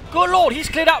 and good lord, he's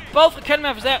cleared out both the cannon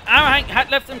rifles there. Aerohank had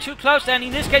left them too close there, and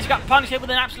in this case he got punished here with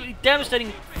an absolutely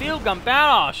devastating field gun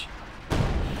barrage.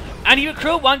 And he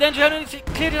recruited one, then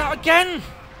cleared it out again.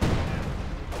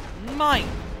 My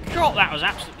god, that was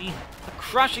absolutely a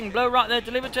crushing blow right there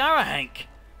delivered to Aerohank.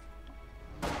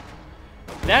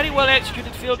 Very well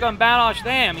executed field gun barrage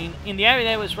there. I mean, in the area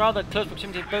there was rather close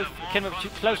proximity, both cannon were too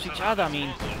close to each other. I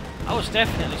mean, that was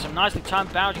definitely some nicely timed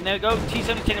barraging. There we go,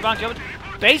 T-70 taking advantage of it.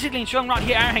 Basically ensuring right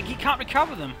here Aerohank, he can't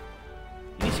recover them.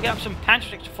 He needs to get up some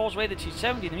Panzerstrike to force away the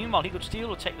T-70. And meanwhile, he could steal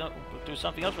or take that, or do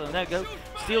something else with them. There we go,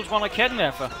 steals one like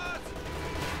Kettenwerfer.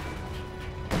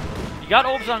 You got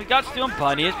Orbison, you got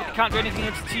Sturmpioneers, but they can't do anything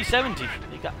against the T-70.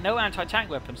 They got no anti-tank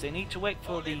weapons. They need to wait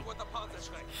for the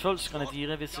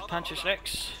Volksgrenadier with the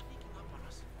Panzerschrecks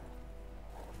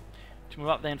to move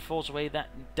up there and force away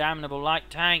that damnable light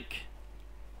tank.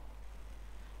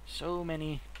 So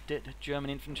many dead German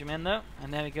infantrymen though.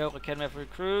 And there we go, Kettenwerfer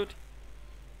recruit.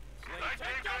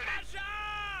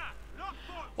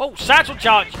 Whoa, satchel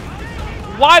charge!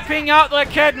 Wiping out the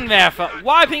Kettenwerfer!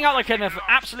 Wiping out the Kettenwerfer!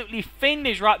 Absolutely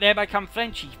fiendish right there by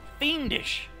Kamfrenchie.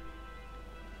 Fiendish!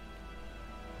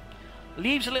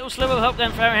 Leaves a little sliver of hope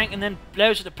then for Aerohank and then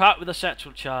blows it apart with a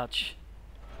satchel charge.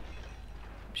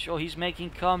 I'm sure he's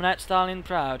making Comrade Stalin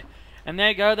proud. And there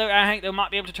you go though, Aerohank, they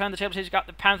might be able to turn the tables. He's got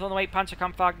the Panther on the way,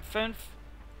 Panzerkampfwagen 5.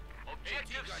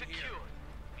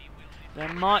 There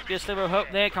might be a sliver of hope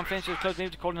there. Kamfrenchie is close to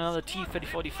calling another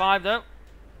T-3045 though.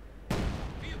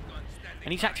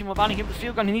 And he's acting more bombarding him with the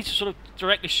field gun. He needs to sort of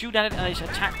directly shoot at it and he's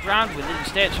attack ground with it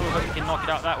instead, so we hope he can knock it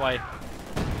out that way.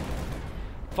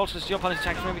 Volksgrenadier Sturmpioneers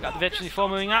attacking him. We've got the Vet 24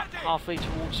 moving up, halfway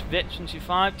towards Vet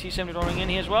 25. T-70 rolling in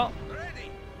here as well.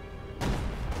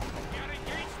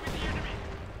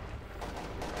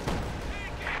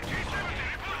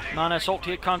 Minor assault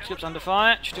here, conscripts under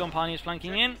fire. Sturmpioneers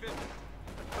flanking in.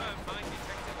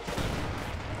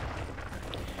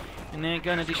 And there you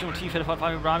go, an additional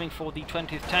T-35 arriving for the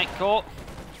 20th Tank Corps.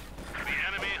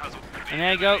 And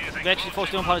there you go, Vet 24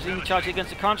 Sturmpioneers in charge against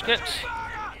the conscripts.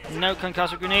 No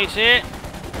concussive grenades here.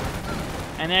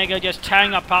 And there you go, just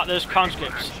tearing apart those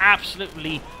conscripts.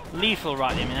 Absolutely lethal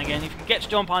right there. I mean, again, if you can get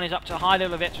Sturmpioneers up to a high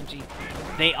level of veterancy,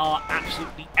 they are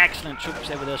absolutely excellent troops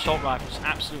there with their assault rifles.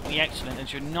 Absolutely excellent and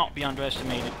should not be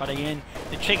underestimated. But again,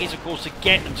 the trick is, of course, to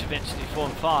get them to Vets 4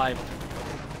 and 5,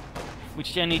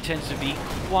 which generally tends to be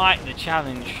quite the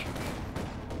challenge.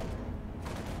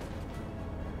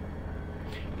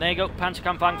 There you go,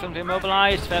 Panzerkampfwagen 5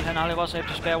 immobilized. Feldherrn Halle was able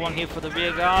to spare one here for the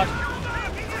rear guard.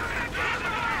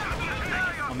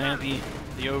 Or maybe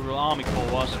the overall army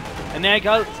corps was. And there you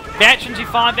go, Veteran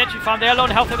 5, they're low on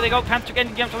health. There they go, Panther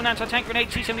again, jumps on an anti-tank grenade.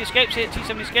 T-70 escapes here,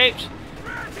 T-70 escapes.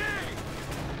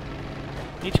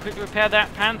 Need to quickly repair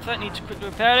that Panther, need to quickly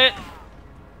repair it.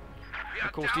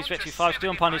 Of course, these Vet 5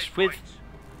 Sturmpioneers with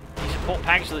the support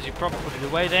package, so as you probably put it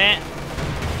away there.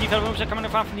 T-Fel rooms are coming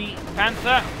up from the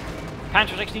Panther.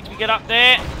 Panzerschrecks need to get up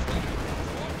there.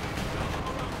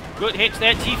 Good hits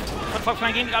there. T-Fel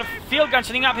flanking. Got a field gun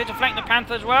sitting up here to flank the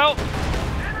Panther as well.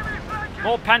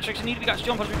 More Panzerschrecks need to be got.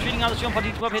 Sturmpioneers retreating. Other Sturmpioneers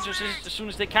need to move here to assist as soon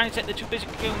as they can. Except they're too busy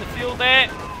going in the field there.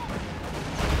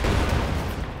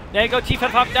 There you go.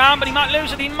 T-Fel up down, but he might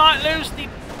lose it. He might lose the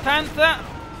Panther.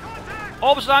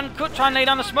 Orbison could try and lay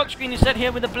down a smoke screen instead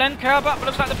here with the blend curve up, but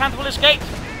looks like the Panther will escape.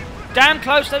 Damn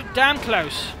close though, damn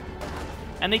close.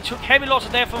 And they took heavy losses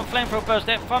there from a flamethrower burst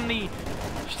there from the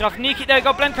Strafniki. There you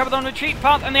go, blend curve on retreat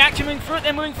path, and they're actually moving through it.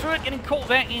 They're moving through it, getting caught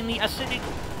there in the acidic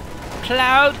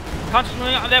cloud. Panzer's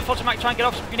moving up there, Forza might try and get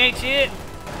off some grenades here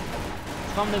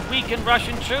from the weakened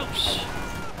Russian troops.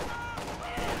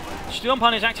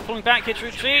 Sturmpioneers is actually pulling back here to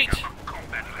retreat.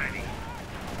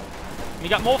 We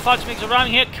got more Fallschirmjäger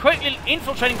arriving here, quickly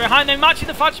infiltrating behind them. Might see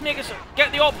the Fallschirmjägers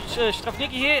get the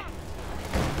Strafniki here.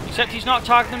 Except he's not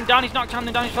targeting them down, he's not targeting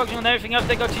them down, he's focusing on everything else.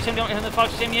 They go T-70 on the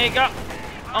Fox Sim Jaeger.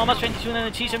 Almost 22 and then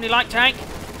the T-70 light tank.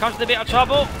 Comes with a bit of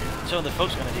trouble. That's all the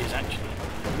Fox Grenadiers actually.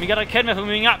 And we got a Kedmeth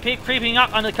moving up, creeping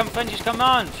up under Kamfrenchie's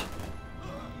command.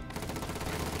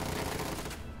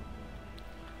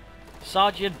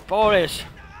 Sergeant Boris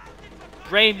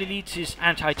bravely leads his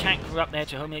anti-tank crew up there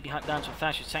to maybe hunt down some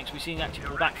fascist tanks. We're seeing that actually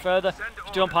pull back further.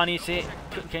 Storm Pioneers here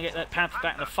can get that Panther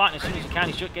back in the fight, and as soon as he can,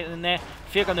 he should get in there.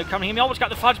 Field gun, they're coming in. He almost got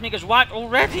the fudge makers wiped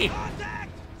already.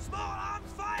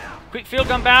 Quick field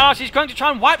gun barrels. He's going to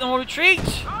try and wipe them or retreat.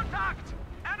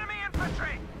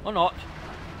 Or not.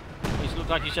 Well, it looks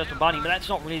like he's just abandoning, but that's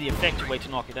not really the effective way to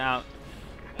knock it out.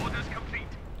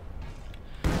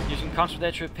 Using constant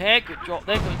there to repair. Good job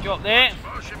there, good job there.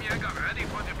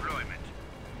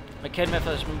 McKenmeth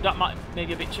has moved up,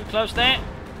 maybe a bit too close there.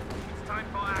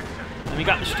 And we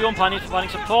got the Storm Pioneers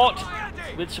providing support.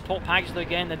 With support packages,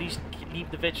 again, at least leave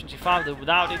the veterans farther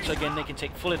without it, so again they can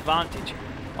take full advantage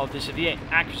of the severe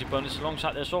accuracy bonus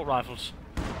alongside their assault rifles.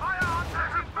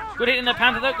 Good hit in the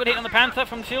Panther though, good hit on the Panther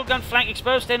from the field gun, flank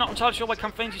exposed. They're not entirely sure why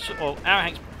Kamfrenchie or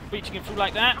Aerohank's breaching him through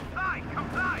like that.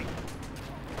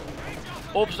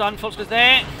 Orbs done, Fulska's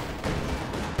there.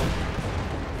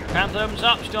 Panther opens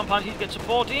up, Storm Pioneers get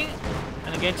supporting.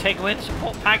 And again, take away the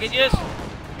support packages.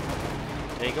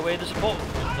 Take away the support,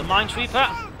 the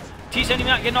Minesweeper. T-70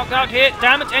 might get knocked out here.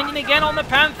 Damage engine again on the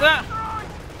Panther.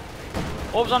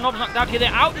 Orbs on, Orbs knocked out here.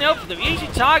 They're out in the open, they're easy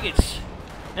targets.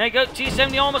 There you go,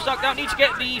 T-70 almost knocked out. Need to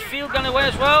get the field gun away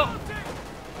as well.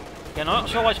 Again, I'm not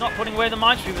sure why it's not putting away the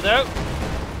Minesweeper though.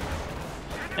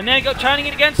 And there you go, turning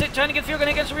it against it, turning it field gun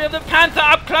against the rear of the Panther.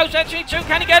 Up close, actually, too.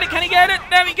 Can he get it? Can he get it?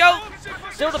 There we go.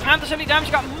 Still the Panther 70 damage.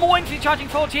 He's got more infantry charging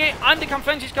forward here under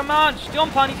Kamfrenchie's command. Storm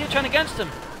Pioneers here turn against them.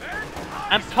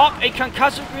 And pop a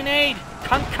concussive grenade.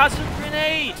 Concussive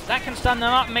grenade. That can stand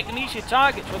them up and make them easier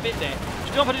targets for a bit there.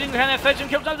 Storm Pioneers didn't have their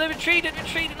kills. They retreated,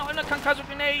 not in a concussive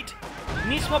grenade. He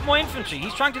needs some more infantry.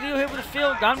 He's trying to deal here with a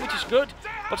field gun, which is good.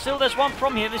 But still, there's one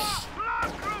problem here. This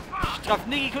stuff,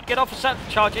 he could get off a set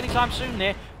charge anytime soon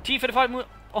there. T-35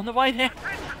 on the way there.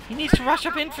 He needs to rush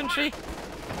up infantry.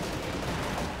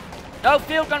 No,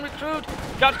 field gun recruit.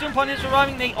 Got Storm Pioneers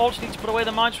arriving. They also need to put away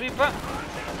the Minesweeper.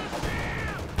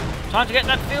 Time to get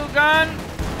that field gun.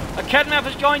 A Kedmeth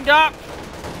has joined up.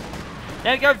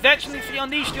 There we go, veteran infantry on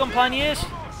these Storm Pioneers.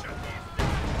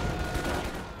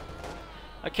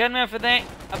 A Kedmeth there,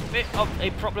 a bit of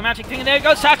a problematic thing. And there you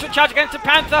go, Satchel charge against the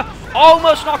Panther.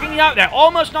 Almost knocking it out there,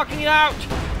 almost knocking it out.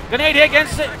 Grenade here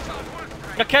against it.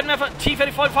 A Kedmeth,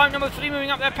 T-35 number 3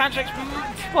 moving up there. Panther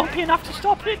won't be enough to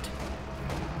stop it.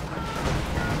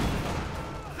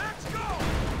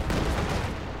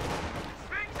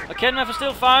 A Kedmeth is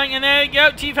still firing, and there you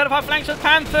go. T-35 flanks the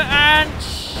Panther and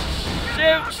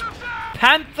shoots.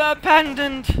 Panther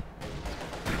abandoned.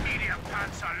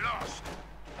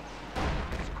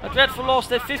 A dreadful loss.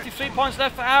 There's 53 points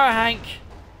left for Aerohank.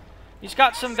 He's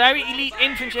got some very elite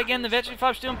infantry again. The veteran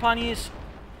 5 Storm Pioneers.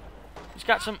 He's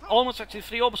got some almost actually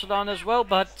 3 orbital down as well,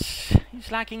 but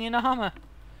he's lacking in armor.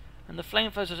 And the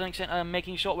flamethrowers to an extent are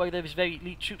making short work of his very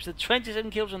elite troops. There are 27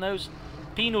 kills on those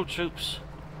penal troops.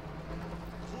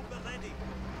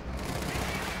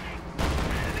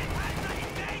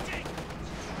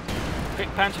 Quick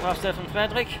Panther fast there from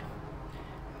Frederick.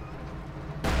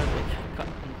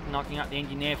 Knocking out the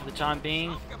engineer for the time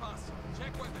being.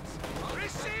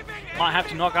 Might have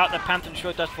to knock out the Panther and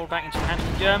sure it does fall back into the hands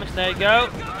of the Germans. There you go.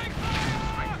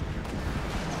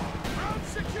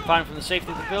 Firing from the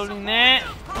safety of the building there.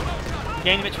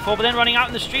 Gaining a bit before, but then running out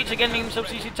in the streets again, making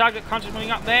themselves easy target. Constantly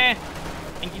moving up there.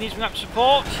 Engineers moving up to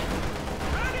support.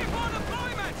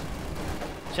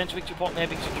 Central victory point there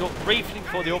being secured briefly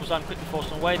before the Orbs quickly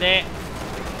forced away there.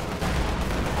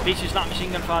 Beaches that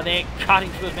machine gun fire there, cutting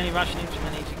through as many Russian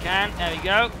infantry as he can. There we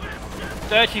go.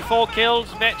 34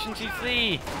 kills, Veteran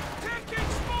T3.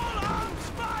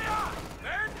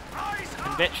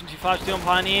 And Veteran T5 Storm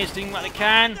Pioneers doing what they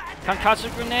can.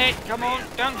 Concussive grenade, come on,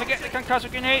 don't forget the concussive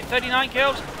grenade. 39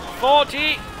 kills,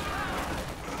 40,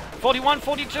 41,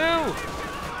 42.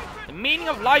 The meaning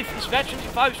of life is Veteran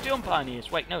T5 Storm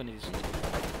Pioneers. Wait, no it isn't.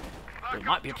 It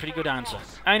might be a pretty good answer.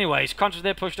 Anyways, Contras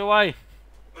there pushed away.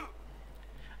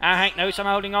 Aerohank knows I'm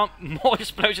holding on. More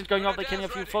explosions going off. They're killing a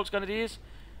few false grenadiers.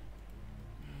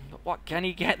 But what can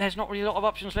he get? There's not really a lot of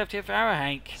options left here for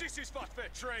Aerohank.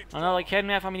 Another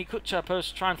Kedmeth. I mean, he could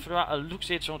suppose try and throw out a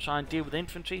Luxid to try and deal with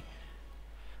infantry.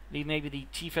 Leave maybe the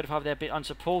T-35 there a bit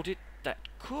unsupported. That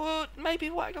could maybe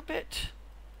work a bit.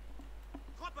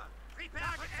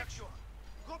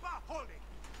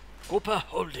 Gruppa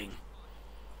holding.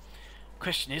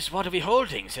 Question is, what are we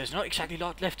holding? There's not exactly a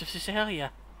lot left of this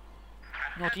area.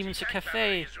 Not even the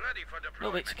cafe.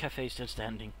 No, wait, the cafe is still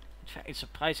standing. In fact, it's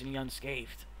surprisingly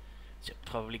unscathed. They're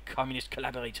probably communist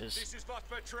collaborators. This is what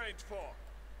we're trained for.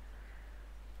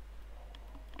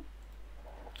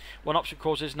 One option, of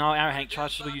course, is now Aerohank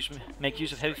tries to make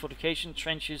use of heavy fortification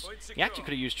trenches. He actually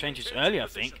could have used trenches earlier, I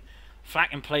think.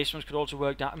 Flak emplacements could also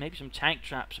work out. Maybe some tank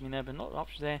traps. I mean, there have been a lot of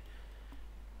options there.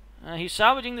 He's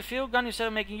salvaging the field gun instead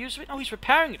of making use of it. Oh, he's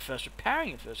repairing it first.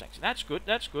 Actually. That's good.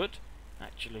 That's good,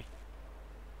 actually.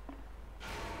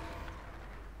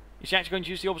 Is he actually going to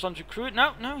use the orbs on to crew it?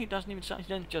 No, he doesn't even. He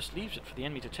then just leaves it for the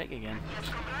enemy to take again.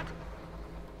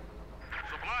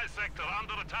 Supply sector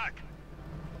under attack.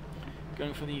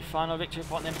 Going for the final victory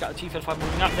point. Then we've got the T-35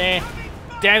 moving up there.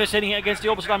 Devastating hit against the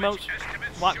orbital modes.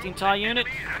 Wiped the entire unit.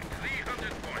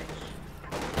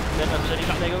 Then representing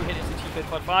up there, go hit is the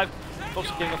T-35. Also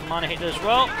getting off a minor hit there as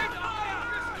well.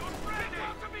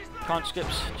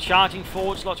 Conscripts charging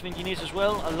forwards, lots of engineers as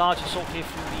well. A large assault here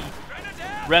through the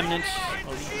remnants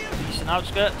of the eastern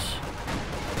outskirts.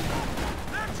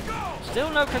 Still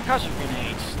no concussive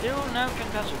grenades. Still no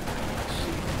concussive grenades.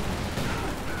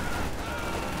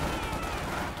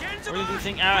 I really do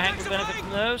think Aerohank will benefit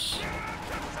from those.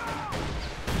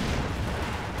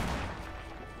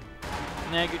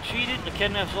 And there you go, cheated. The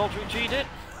Kednev's also cheated.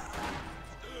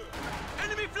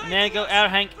 And there you go,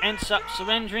 Aerohank ends up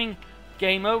surrendering.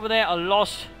 Game over there. A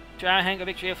loss to Aerohank, a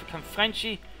victory here for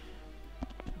Kamfrenchie.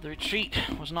 The retreat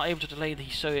was not able to delay the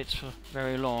Soviets for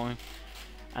very long.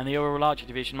 And the overall larger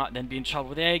division might then be in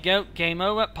trouble. There you go, game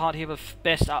over. Part here of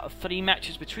best out of 3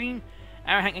 matches between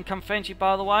Aerohank and Kamfrenchie,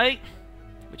 by the way,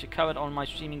 which are covered on my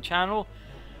streaming channel.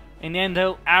 In the end,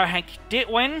 though, Aerohank did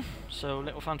win. So,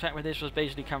 little fun fact with this was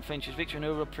basically Kamfrenchie's victory and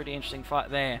over a pretty interesting fight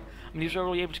there. I mean, he was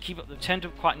really able to keep up the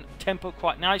tempo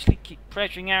quite nicely, keep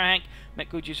pressuring Aerohank, make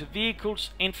good use of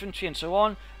vehicles, infantry, and so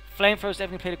on. Flamethrowers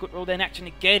definitely played a good role there in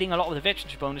actually negating a lot of the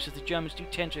veterancy bonuses the Germans do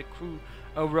tend to accrue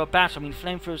over a battle. I mean,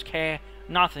 flamethrowers care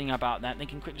nothing about that. They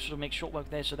can quickly sort of make short work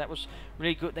there, so that was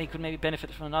really good. They could maybe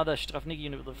benefit from another Strafnigge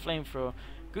unit with a flamethrower.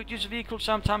 Good use of vehicles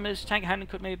sometimes. Tank handling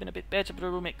could maybe have been a bit better, but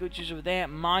overall make good use of their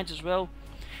mines as well.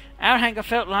 Aerohank, I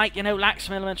felt like, lacked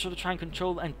some elements to try and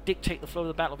control and dictate the flow of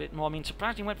the battle a bit more. I mean,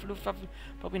 surprisingly went for Luftwaffe,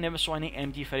 probably never saw any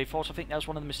MG-34, so I think that was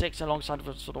one of the mistakes alongside of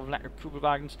a sort of lack of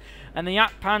Kugelwagens. And the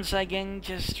Jagdpanzer, again,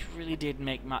 just really didn't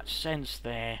make much sense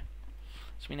there.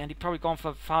 So, I mean, and he'd probably gone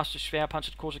for faster Schwerpanzer,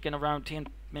 of course, again around 10,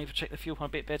 maybe check the fuel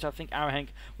pump a bit better. I think Aerohank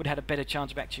would have had a better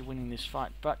chance of actually winning this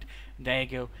fight, but there you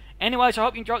go. Anyways, I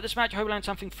hope you enjoyed this match. I hope you learned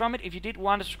something from it. If you did,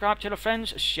 want to subscribe, tell your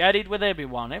friends, share it with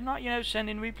everyone. If not,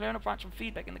 send in replay and provide some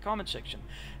feedback in the comment section.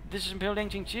 This is Imperial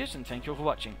Dating. Cheers, and thank you all for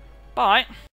watching. Bye!